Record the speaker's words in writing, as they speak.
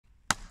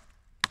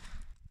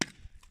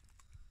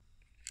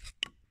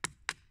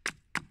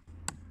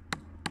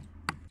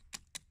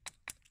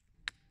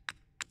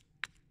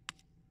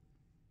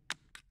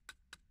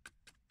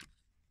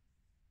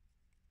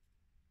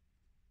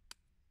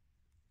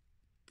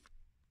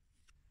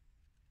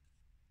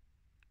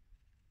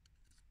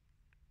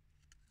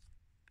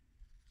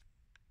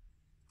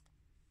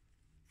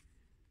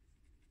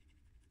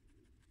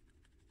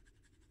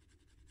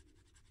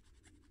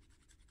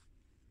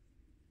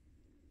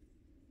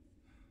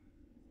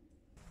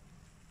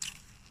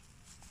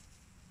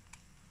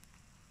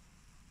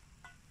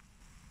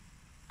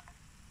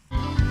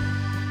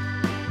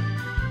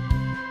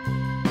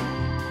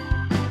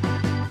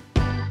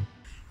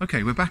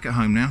Okay, we're back at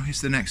home now.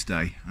 It's the next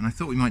day, and I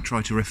thought we might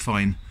try to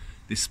refine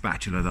this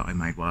spatula that I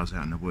made while I was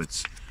out in the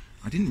woods.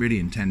 I didn't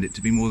really intend it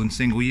to be more than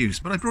single use,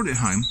 but I brought it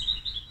home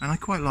and I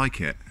quite like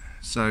it.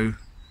 So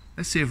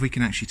let's see if we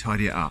can actually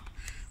tidy it up.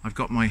 I've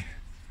got my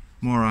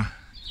Moai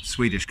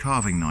Swedish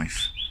carving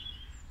knife,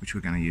 which we're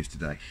going to use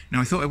today.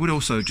 Now I thought I would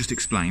also just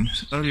explain,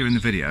 earlier in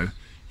the video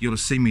you'll have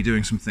seen me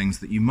doing some things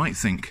that you might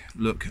think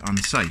look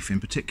unsafe,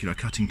 in particular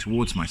cutting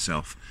towards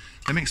myself.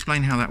 Let me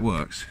explain how that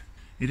works.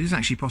 It is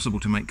actually possible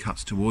to make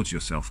cuts towards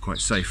yourself quite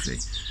safely.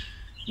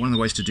 One of the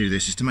ways to do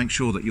this is to make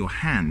sure that your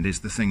hand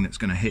is the thing that's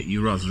going to hit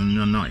you rather than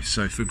a knife.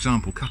 So for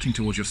example, cutting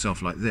towards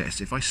yourself like this,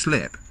 if I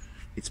slip,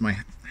 it's my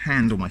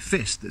hand or my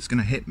fist that's going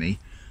to hit me,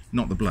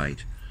 not the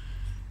blade.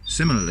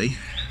 Similarly,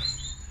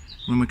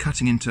 when we're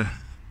cutting into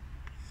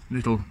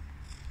little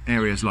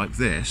areas like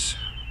this,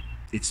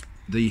 it's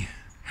the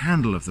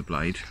handle of the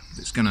blade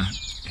that's going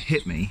to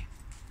hit me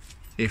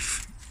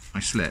if I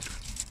slip,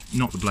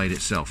 not the blade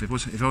itself.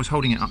 If I was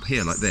holding it up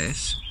here like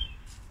this,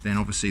 then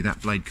obviously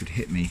that blade could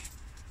hit me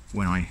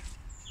when I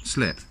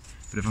slip.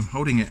 But if I'm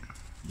holding it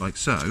like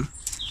so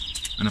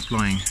and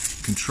applying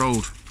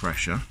controlled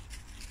pressure,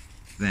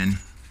 then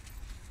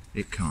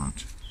it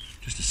can't.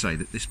 Just to say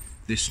that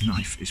this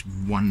knife is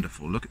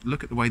wonderful. Look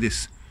at the way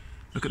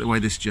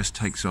this just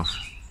takes off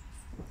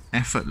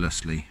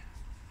effortlessly.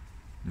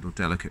 Little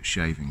delicate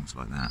shavings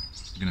like that.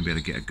 You're going to be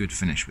able to get a good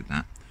finish with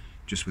that,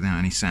 just without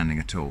any sanding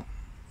at all.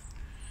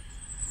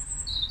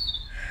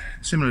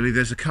 Similarly,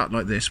 there's a cut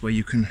like this where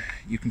you can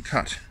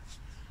cut.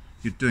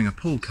 You're doing a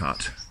pull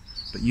cut,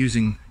 but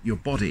using your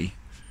body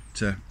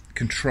to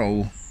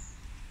control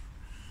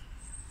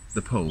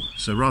the pull.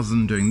 So rather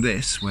than doing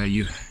this, where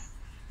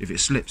if it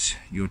slips,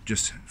 you're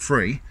just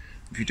free.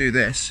 If you do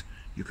this,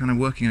 you're kind of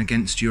working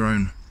against your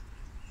own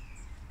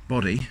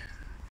body,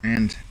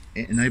 and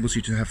it enables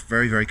you to have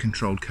very, very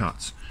controlled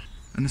cuts.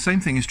 And the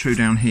same thing is true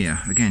down here.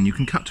 Again, you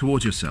can cut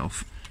towards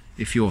yourself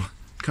if you're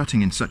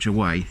cutting in such a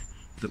way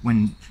that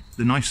when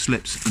the knife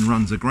slips and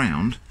runs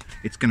aground,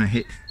 it's going to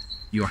hit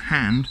your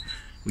hand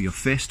or your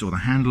fist, or the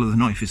handle of the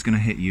knife is going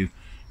to hit you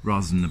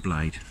rather than the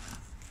blade.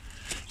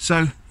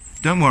 So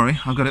don't worry,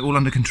 I've got it all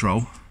under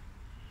control.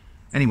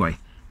 Anyway,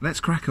 let's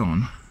crack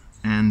on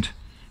and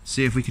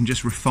see if we can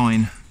just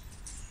refine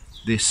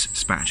this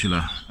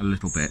spatula a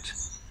little bit.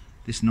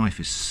 This knife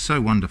is so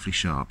wonderfully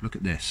sharp. Look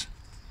at this.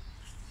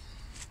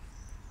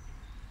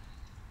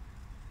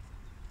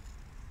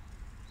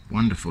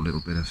 Wonderful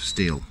little bit of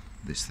steel,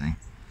 this thing.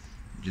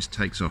 It just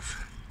takes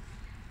off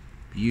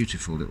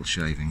beautiful little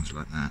shavings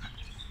like that.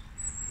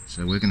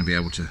 So we're going to be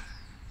able to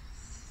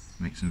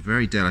make some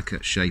very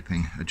delicate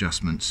shaping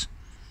adjustments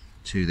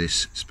to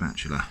this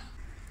spatula.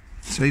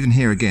 So even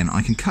here again,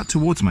 I can cut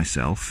towards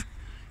myself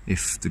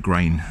if the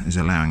grain is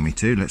allowing me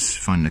to. Let's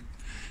find the...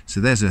 So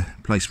there's a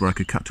place where I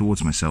could cut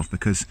towards myself,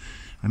 because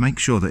I make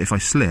sure that if I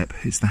slip,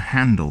 it's the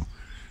handle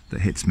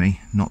that hits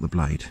me, not the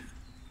blade.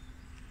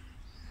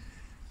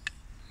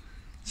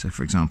 So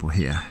for example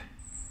here,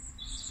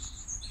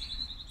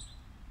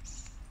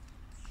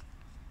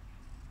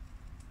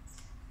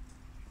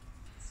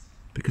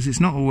 because it's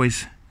not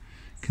always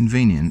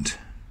convenient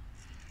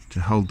to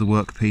hold the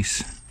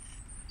workpiece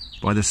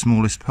by the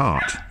smallest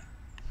part.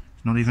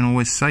 It's not even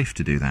always safe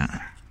to do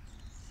that.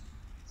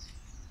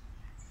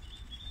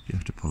 You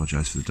have to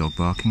apologise for the dog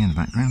barking in the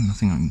background.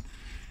 Nothing I can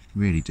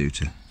really do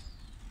to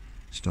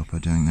stop her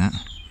doing that.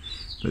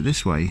 But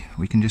this way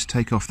we can just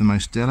take off the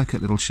most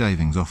delicate little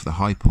shavings off the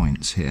high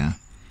points here,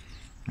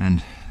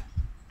 and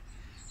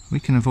we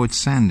can avoid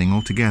sanding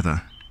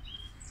altogether.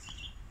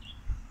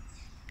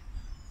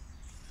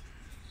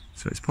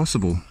 So it's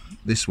possible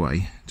this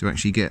way to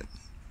actually get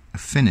a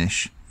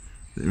finish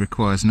that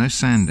requires no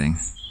sanding,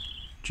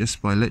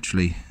 just by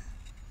literally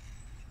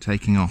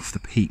taking off the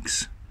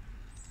peaks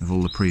of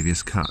all the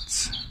previous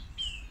cuts.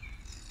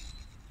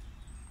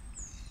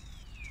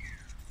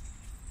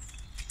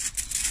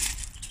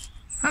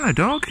 Hello,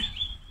 dog.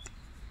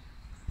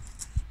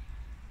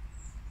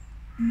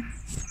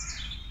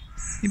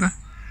 Eva.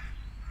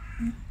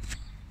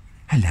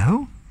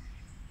 Hello.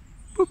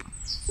 Boop.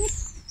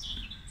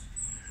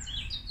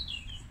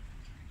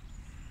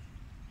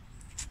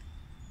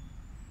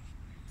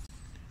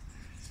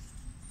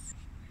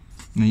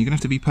 Now you're going to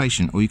have to be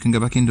patient, or you can go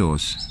back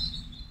indoors.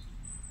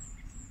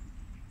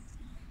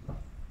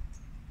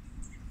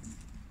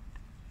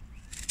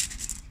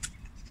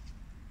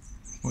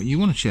 What, you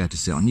want a chair to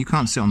sit on? You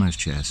can't sit on those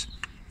chairs.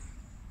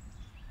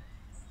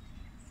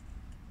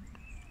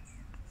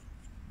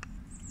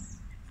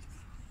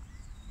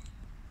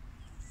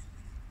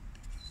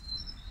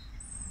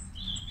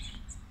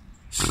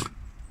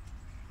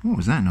 What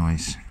was that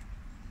noise?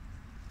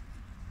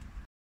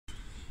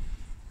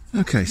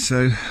 Okay,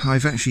 so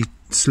I've actually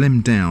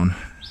slimmed down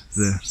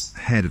the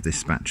head of this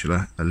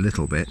spatula a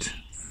little bit,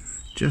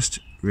 just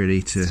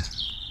really to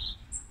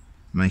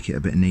make it a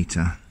bit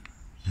neater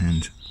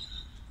and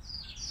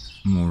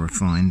more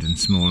refined and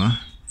smaller.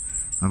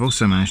 I've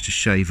also managed to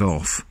shave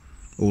off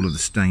all of the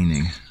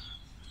staining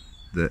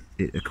that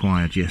it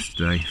acquired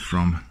yesterday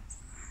from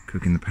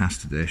cooking the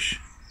pasta dish.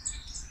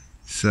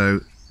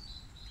 So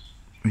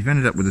we've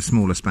ended up with a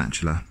smaller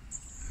spatula,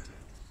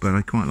 but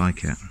I quite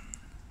like it.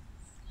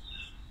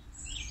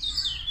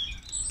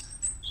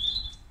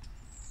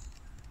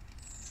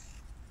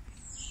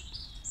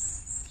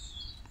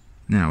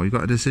 Now we've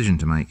got a decision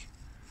to make,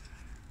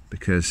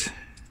 because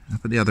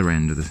up at the other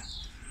end of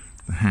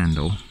the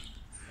handle,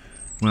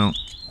 well,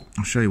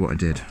 I'll show you what I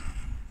did.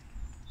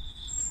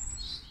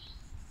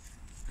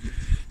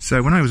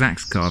 So when I was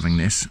axe carving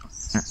this,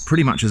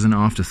 pretty much as an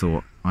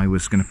afterthought, I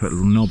was going to put a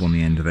little knob on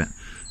the end of it,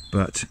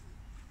 but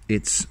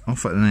it's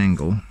off at an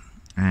angle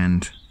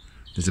and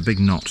there's a big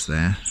notch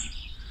there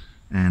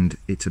and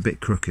it's a bit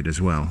crooked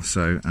as well.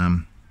 So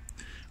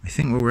I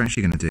think what we're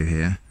actually going to do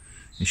here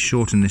is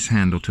shorten this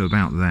handle to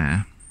about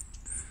there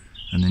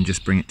and then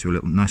just bring it to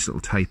a nice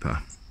little taper,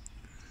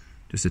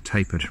 just a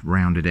tapered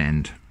rounded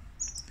end.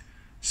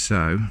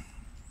 So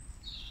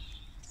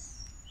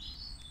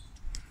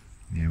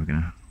yeah, we're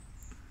going to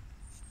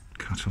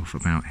cut off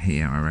about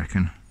here, I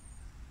reckon.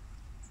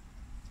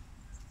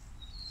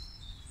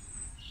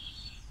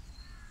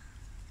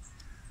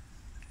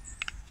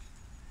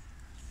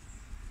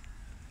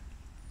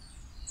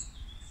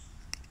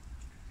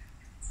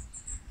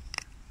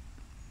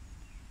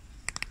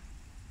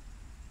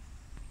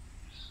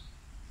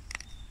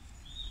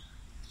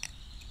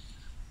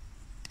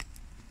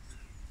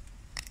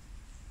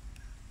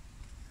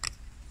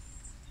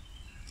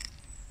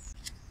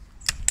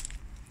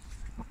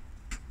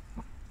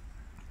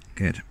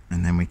 Good,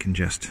 and then we can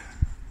just,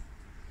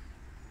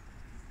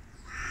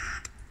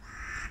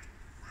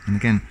 and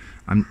again,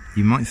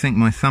 you might think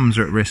my thumbs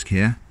are at risk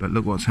here, but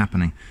look what's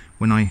happening.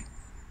 When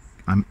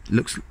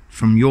looks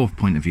from your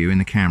point of view in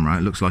the camera,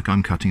 it looks like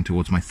I'm cutting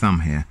towards my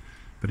thumb here,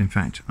 but in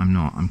fact I'm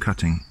not. I'm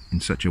cutting in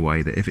such a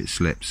way that if it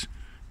slips,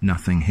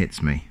 nothing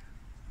hits me.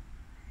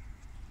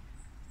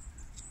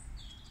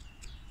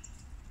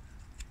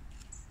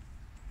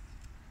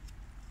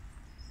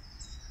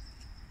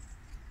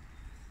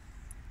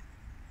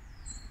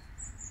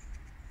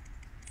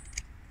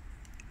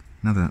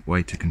 Another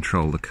way to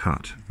control the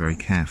cut very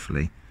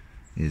carefully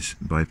is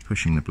by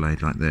pushing the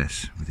blade like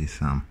this with your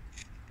thumb.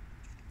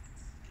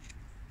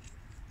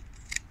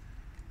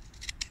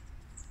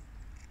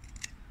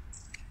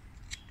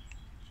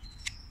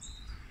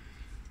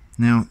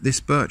 Now this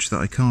birch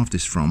that I carved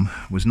this from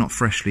was not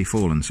freshly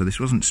fallen, so this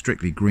wasn't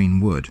strictly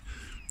green wood,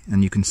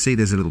 and you can see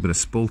there's a little bit of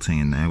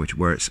spalting in there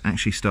where it's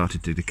actually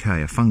started to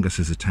decay. A fungus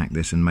has attacked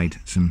this and made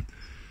some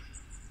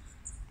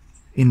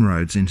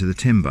inroads into the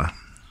timber.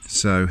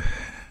 So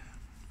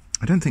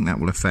I don't think that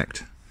will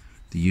affect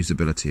the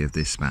usability of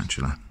this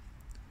spatula.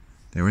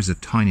 There is a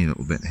tiny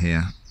little bit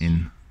here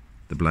in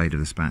the blade of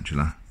the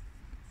spatula,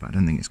 but I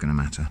don't think it's going to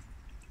matter.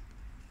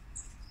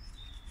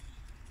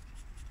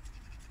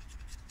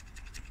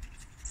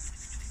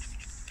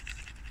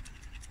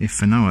 If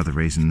for no other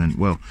reason than,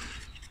 well,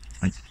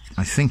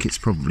 I think it's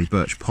probably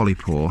birch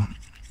polypore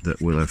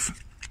that will have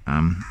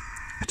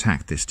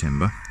attacked this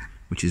timber,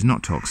 which is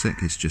not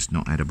toxic, it's just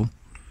not edible.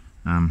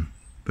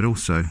 But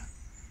also,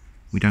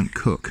 we don't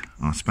cook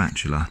our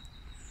spatula.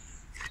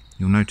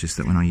 You'll notice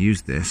that when I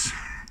use this,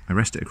 I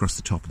rest it across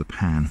the top of the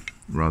pan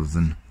rather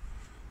than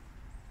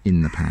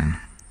in the pan.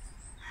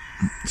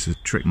 It's a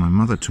trick my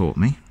mother taught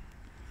me.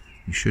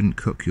 You shouldn't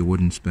cook your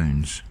wooden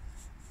spoons.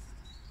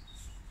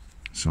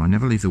 So I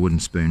never leave the wooden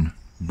spoon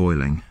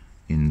boiling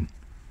in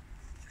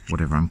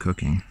whatever I'm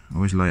cooking. I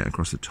always lay it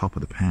across the top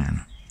of the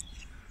pan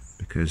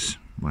because,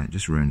 well, it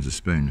just ruins the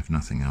spoon if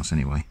nothing else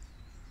anyway.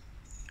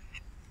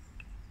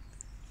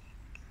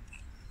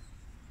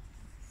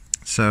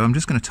 So I'm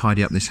just going to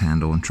tidy up this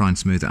handle and try and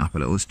smooth it up a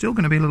little. It's still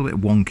going to be a little bit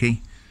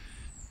wonky,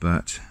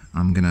 but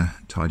I'm going to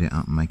tidy it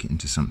up and make it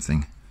into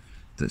something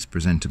that's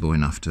presentable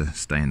enough to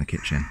stay in the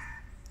kitchen.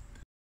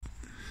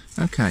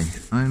 Okay,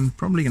 I'm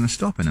probably going to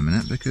stop in a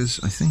minute because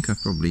I think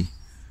I've probably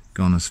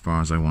gone as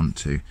far as I want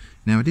to.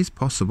 Now it is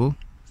possible,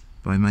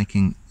 by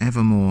making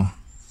ever more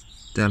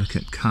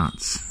delicate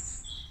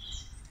cuts,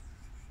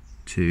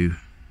 to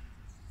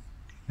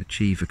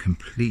achieve a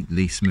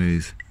completely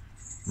smooth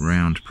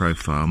round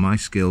profile. My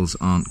skills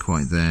aren't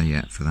quite there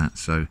yet for that,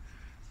 so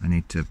I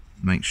need to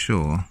make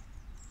sure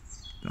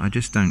that I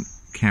just don't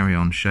carry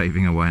on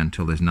shaving away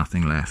until there's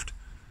nothing left.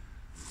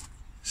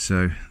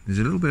 So there's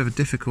a little bit of a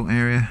difficult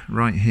area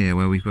right here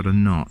where we've got a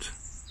knot,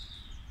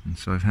 and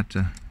so I've had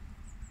to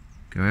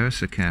go ever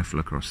so careful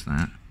across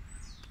that,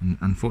 and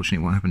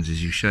unfortunately what happens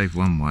is you shave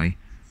one way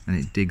and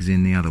it digs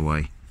in the other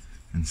way,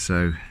 and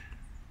so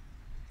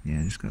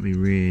yeah, just got to be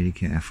really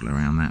careful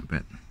around that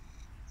bit.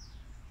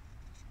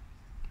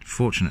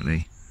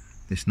 Fortunately,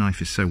 this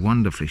knife is so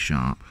wonderfully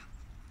sharp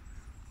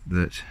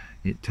that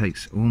it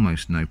takes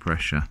almost no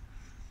pressure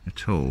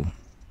at all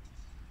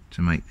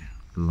to make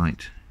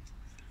light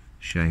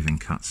shaving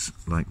cuts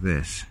like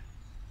this.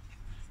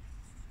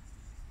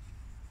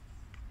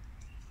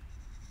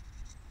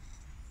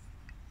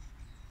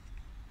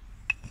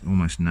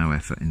 Almost no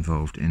effort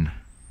involved in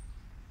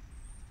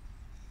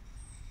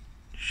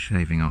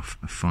shaving off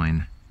a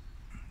fine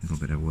little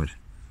bit of wood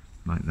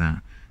like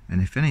that.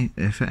 And if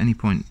at any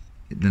point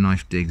the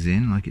knife digs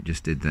in like it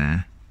just did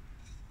there,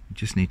 You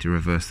just need to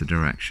reverse the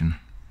direction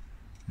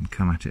and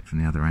come at it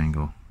from the other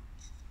angle.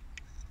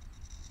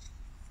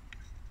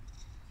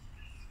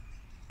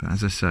 But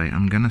as I say,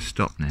 I'm going to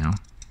stop now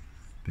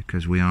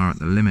because we are at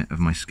the limit of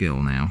my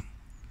skill now,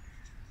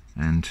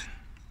 and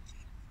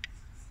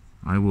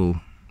I will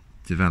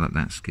develop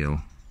that skill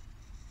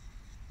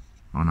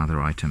on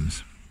other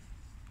items.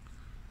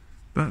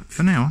 But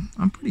for now,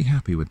 I'm pretty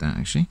happy with that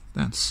actually.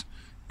 That's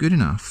good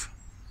enough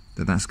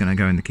that that's going to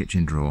go in the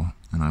kitchen drawer,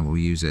 and I will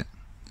use it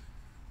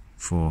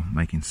for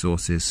making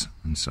sauces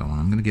and so on.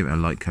 I'm going to give it a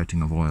light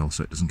coating of oil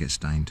so it doesn't get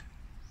stained.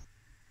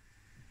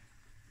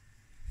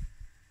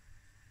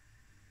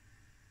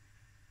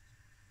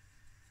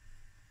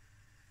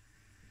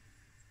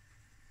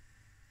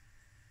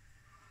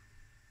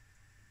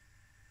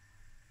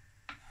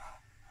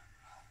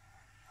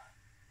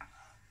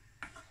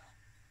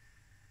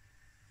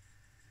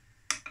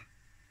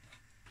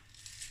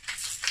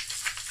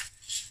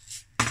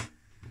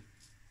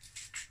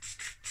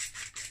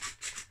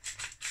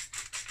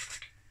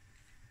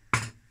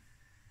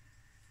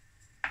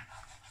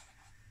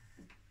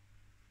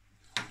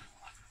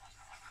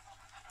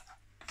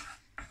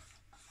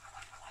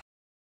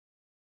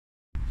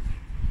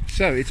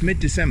 So it's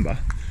mid-December.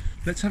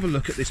 Let's have a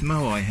look at this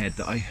Moai head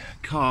that I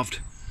carved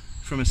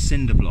from a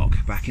cinder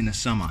block back in the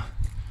summer.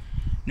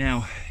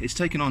 Now it's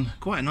taken on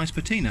quite a nice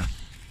patina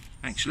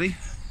actually,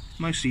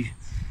 mostly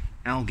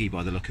algae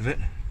by the look of it.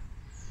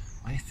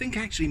 I think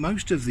actually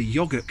most of the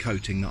yogurt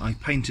coating that I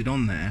painted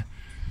on there,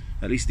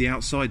 at least the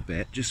outside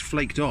bit, just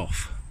flaked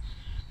off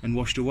and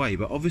washed away,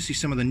 but obviously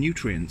some of the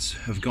nutrients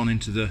have gone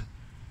into the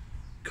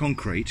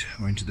concrete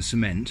or into the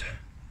cement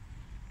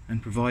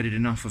and provided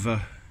enough of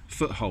a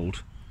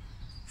foothold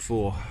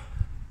for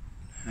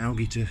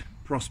algae to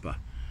prosper.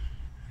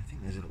 I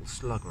think there's a little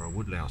slug or a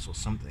woodlouse or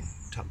something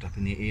tucked up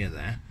in the ear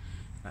there.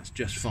 That's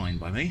just fine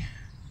by me.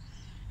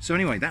 So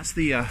anyway, that's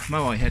the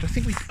Moai head. I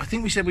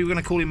think we said we were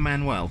going to call him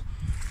Manuel.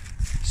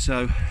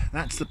 So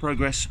that's the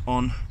progress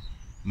on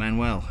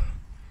Manuel.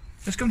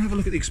 Let's go and have a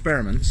look at the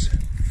experiments,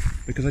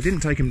 because I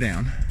didn't take them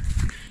down.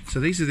 So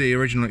these are the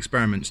original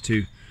experiments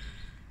to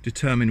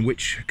determine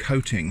which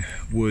coating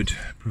would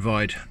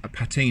provide a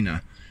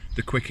patina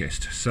the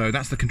quickest. So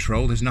that's the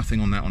control, there's nothing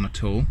on that one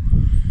at all.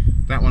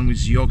 That one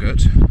was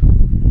yogurt,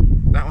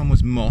 that one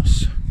was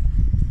moss,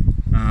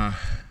 that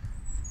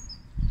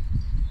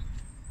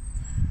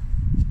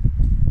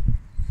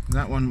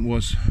one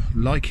was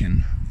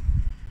lichen,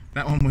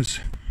 that one was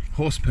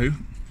horse poo,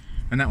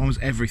 and that one was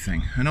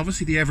everything. And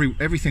obviously the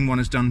everything one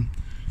has done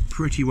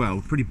pretty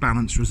well, pretty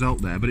balanced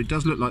result there, but it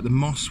does look like the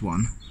moss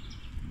one,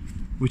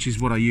 which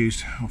is what I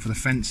used for the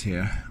fence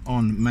here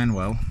on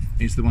Manuel,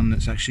 is the one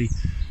that's actually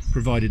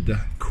provided the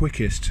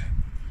quickest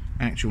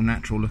actual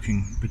natural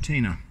looking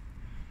patina.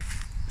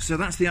 So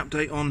that's the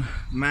update on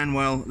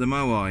Manuel the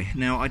Moai.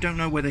 Now I don't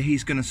know whether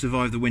he's going to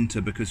survive the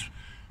winter, because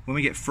when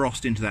we get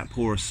frost into that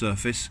porous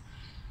surface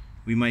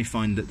we may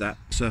find that that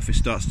surface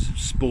starts to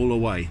spoil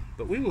away,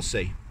 but we will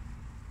see.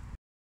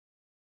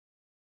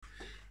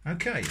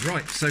 Okay,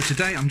 right, so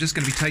today I'm just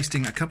going to be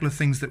tasting a couple of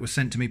things that were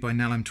sent to me by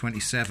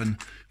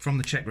Nalem27 from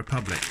the Czech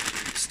Republic,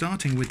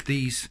 starting with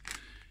these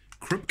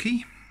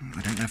krupky.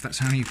 I don't know if that's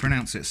how you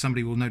pronounce it.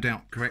 Somebody will no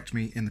doubt correct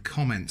me in the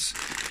comments.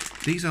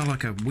 These are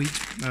like a wheat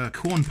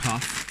corn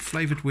puff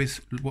flavoured with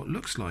what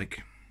looks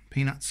like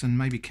peanuts and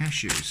maybe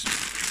cashews.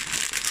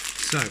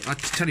 So I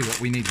tell you what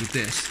we need with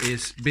this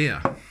is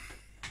beer.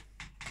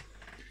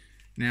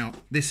 Now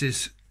this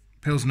is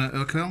Pilsner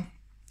Urquell.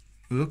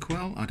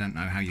 I don't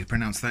know how you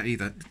pronounce that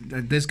either.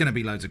 There's going to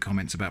be loads of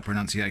comments about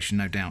pronunciation,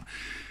 no doubt.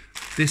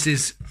 This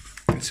is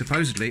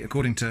supposedly,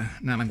 according to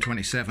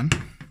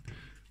Nalem27,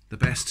 the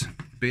best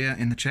beer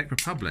in the Czech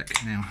Republic.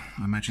 Now,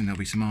 I imagine there'll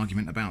be some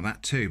argument about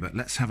that too, but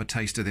let's have a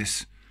taste of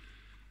this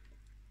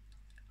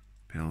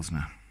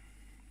Pilsner.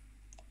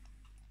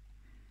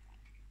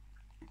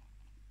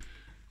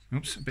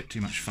 Oops, a bit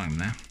too much foam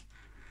there.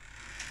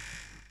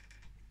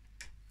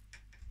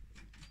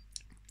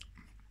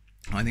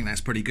 I think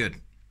that's pretty good.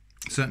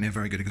 Certainly a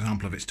very good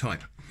example of its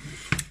type.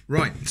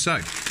 Right, so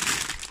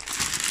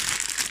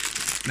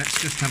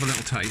let's just have a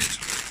little taste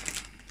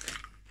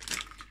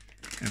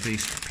of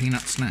these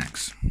peanut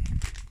snacks.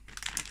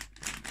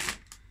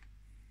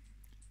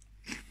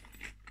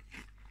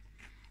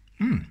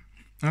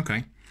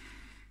 Okay,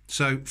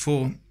 so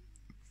for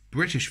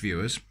British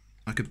viewers,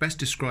 I could best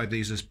describe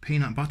these as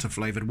peanut butter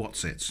flavoured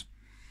Wotsits.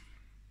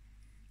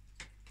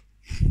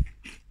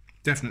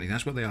 Definitely,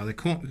 that's what they are.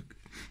 They're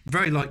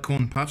very light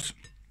corn puffs,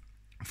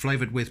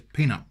 flavoured with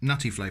peanut,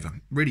 nutty flavour.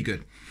 Really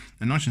good.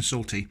 And nice and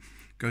salty.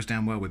 Goes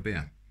down well with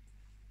beer.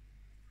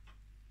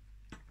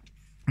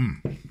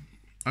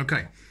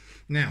 Okay,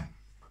 now,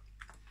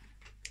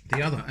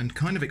 the other and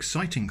kind of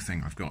exciting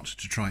thing I've got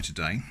to try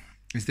today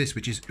is this,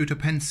 which is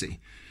utopensi.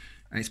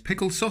 And it's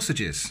pickled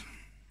sausages.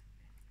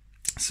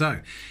 So,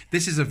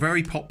 this is a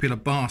very popular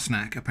bar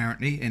snack,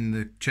 apparently, in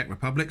the Czech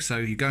Republic. So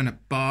you go in a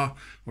bar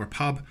or a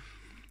pub,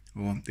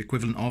 or the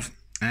equivalent of,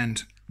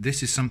 and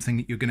this is something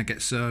that you're going to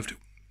get served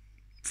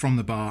from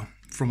the bar,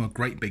 from a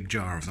great big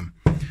jar of them.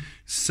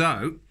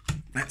 So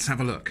let's have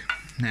a look.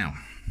 Now,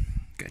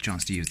 get a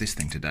chance to use this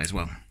thing today as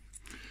well.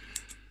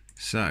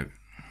 So,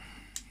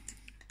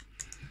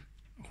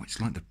 oh, it's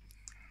like the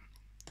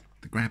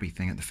grabby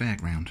thing at the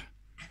fairground.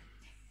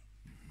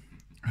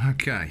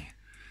 Okay.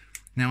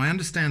 Now I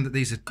understand that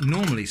these are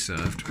normally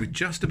served with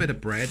just a bit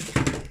of bread.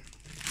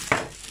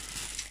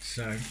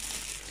 So,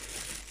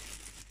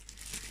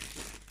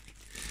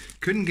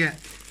 couldn't get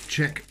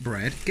Czech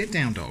bread. Get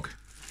down, dog.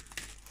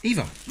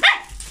 Eva,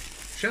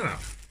 shut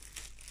up.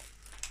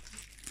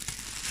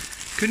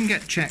 Couldn't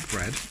get Czech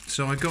bread,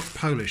 so I got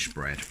Polish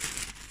bread.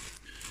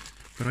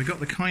 But I got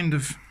the kind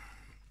of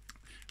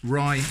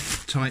rye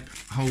type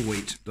whole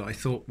wheat that I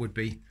thought would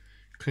be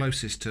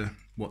closest to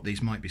what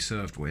these might be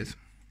served with.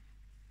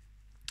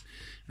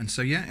 And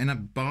so yeah, in a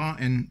bar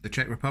in the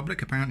Czech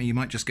Republic, apparently you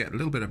might just get a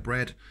little bit of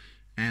bread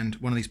and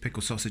one of these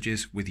pickle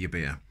sausages with your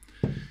beer.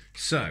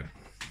 So,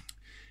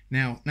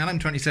 now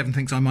M27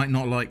 thinks I might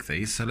not like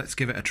these, so let's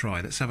give it a try.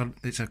 Let's have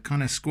it's a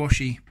kind of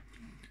squashy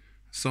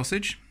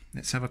sausage.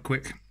 Let's have a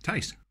quick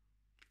taste.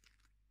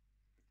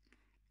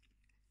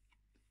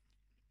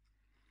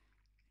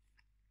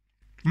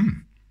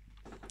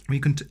 You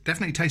can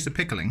definitely taste the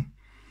pickling.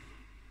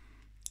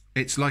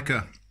 It's like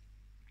a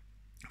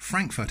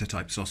Frankfurter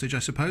type sausage, I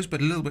suppose, but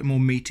a little bit more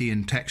meaty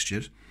and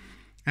textured.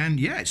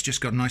 And yeah, it's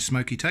just got a nice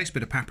smoky taste,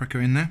 bit of paprika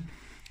in there,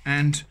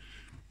 and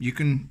you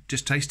can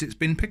just taste it's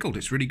been pickled.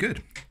 It's really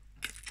good.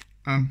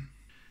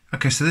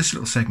 Okay, so this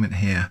little segment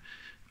here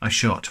I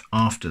shot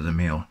after the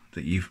meal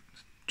that you've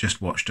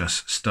just watched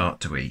us start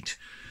to eat.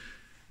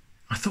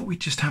 I thought we'd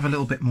just have a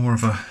little bit more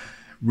of a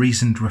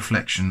reasoned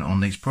reflection on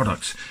these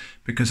products,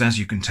 because as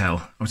you can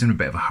tell, I was in a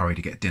bit of a hurry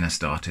to get dinner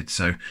started,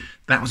 so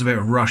that was a bit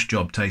of a rush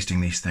job tasting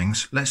these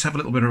things. Let's have a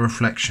little bit of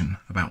reflection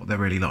about what they're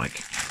really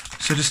like.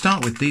 So to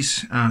start with,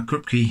 these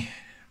Krupke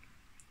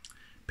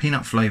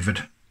peanut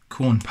flavoured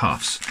corn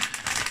puffs.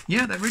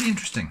 Yeah, they're really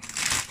interesting,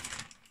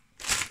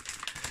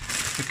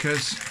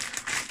 because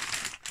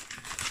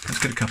let's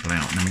get a couple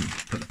out and then we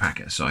put the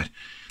packet aside.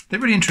 They're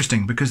really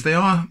interesting because they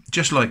are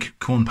just like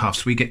corn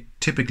puffs. We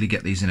typically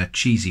get these in a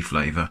cheesy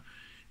flavour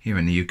here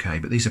in the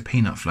UK, but these are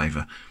peanut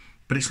flavour.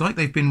 But it's like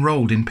they've been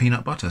rolled in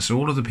peanut butter, so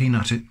all the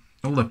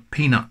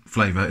peanut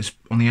flavour is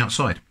on the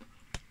outside.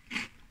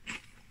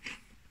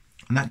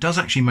 And that does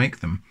actually make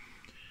them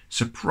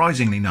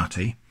surprisingly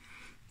nutty,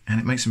 and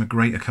it makes them a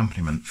great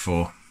accompaniment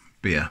for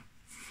beer.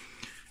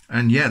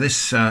 And yeah,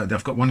 this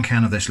I've got one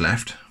can of this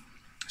left,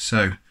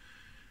 so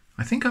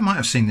I think I might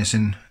have seen this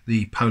in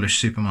the Polish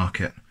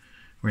supermarket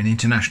or in the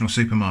international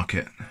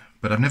supermarket,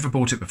 but I've never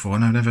bought it before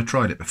and I've never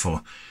tried it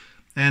before.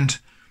 And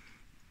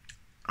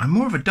I'm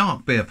more of a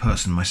dark beer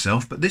person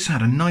myself, but this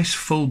had a nice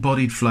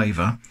full-bodied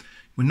flavour.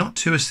 We're not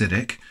too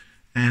acidic,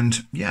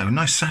 and yeah, a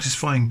nice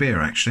satisfying beer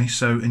actually,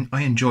 so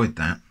I enjoyed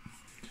that.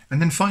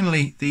 And then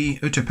finally, the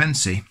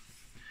Utopensi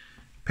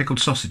pickled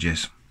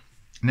sausages.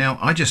 Now,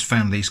 I just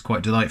found these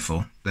quite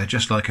delightful. They're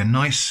just like a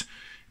nice,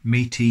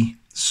 meaty,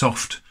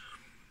 soft,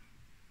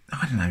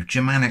 I don't know,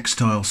 Germanic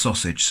style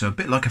sausage. So a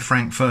bit like a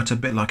Frankfurter, a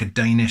bit like a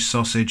Danish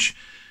sausage,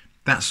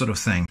 that sort of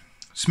thing.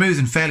 Smooth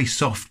and fairly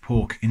soft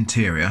pork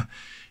interior.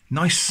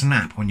 Nice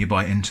snap when you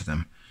bite into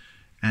them.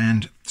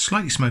 And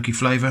slightly smoky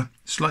flavour,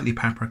 slightly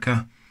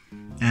paprika,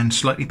 and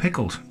slightly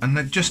pickled. And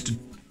they're just a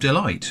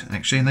delight,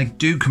 actually. And they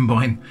do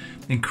combine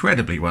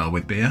incredibly well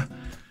with beer.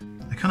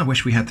 I kind of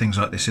wish we had things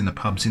like this in the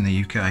pubs in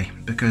the UK,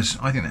 because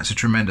I think that's a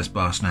tremendous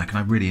bar snack and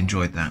I really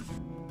enjoyed that.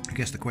 I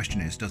guess the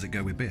question is, does it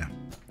go with beer?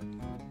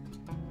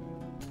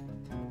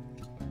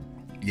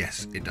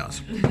 Yes, it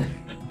does.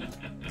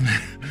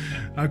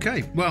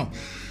 Okay, well,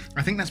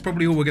 I think that's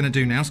probably all we're going to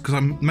do now, because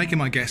I'm making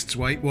my guests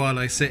wait while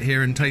I sit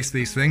here and taste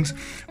these things.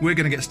 We're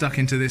going to get stuck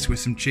into this with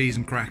some cheese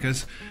and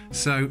crackers.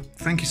 So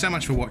thank you so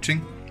much for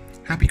watching.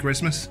 Happy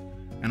Christmas,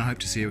 and I hope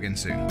to see you again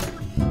soon.